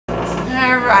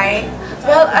Alright.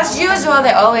 Well, as usual,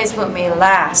 they always put me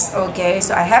last, okay?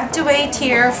 So I have to wait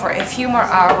here for a few more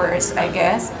hours, I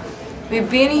guess. We've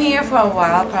been here for a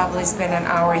while, probably spent an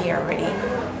hour here already.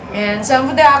 And some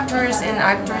of the actors and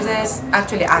actresses,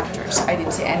 actually actors, I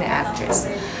didn't see any actress.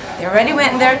 They already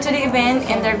went there to the event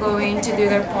and they're going to do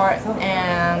their part,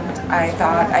 and I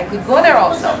thought I could go there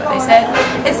also, but they said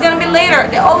it's gonna be later.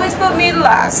 They always put me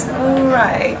last.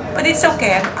 Alright, but it's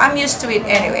okay, I'm used to it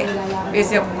anyway,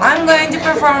 because I'm going to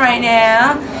perform right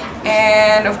now,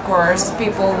 and of course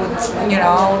people would,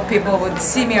 people would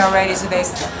see me already, so they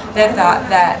thought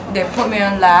that they put me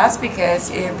on last, because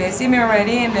if they see me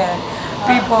already, and then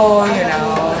people,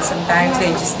 sometimes they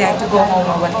just tend to go home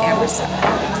or whatever.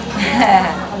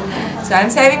 So I'm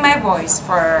saving my voice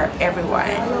for everyone.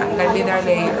 I'm gonna be there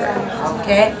later,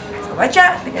 okay? So watch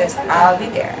out, because I'll be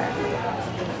there.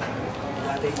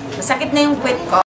 Masakit na yung quit ko.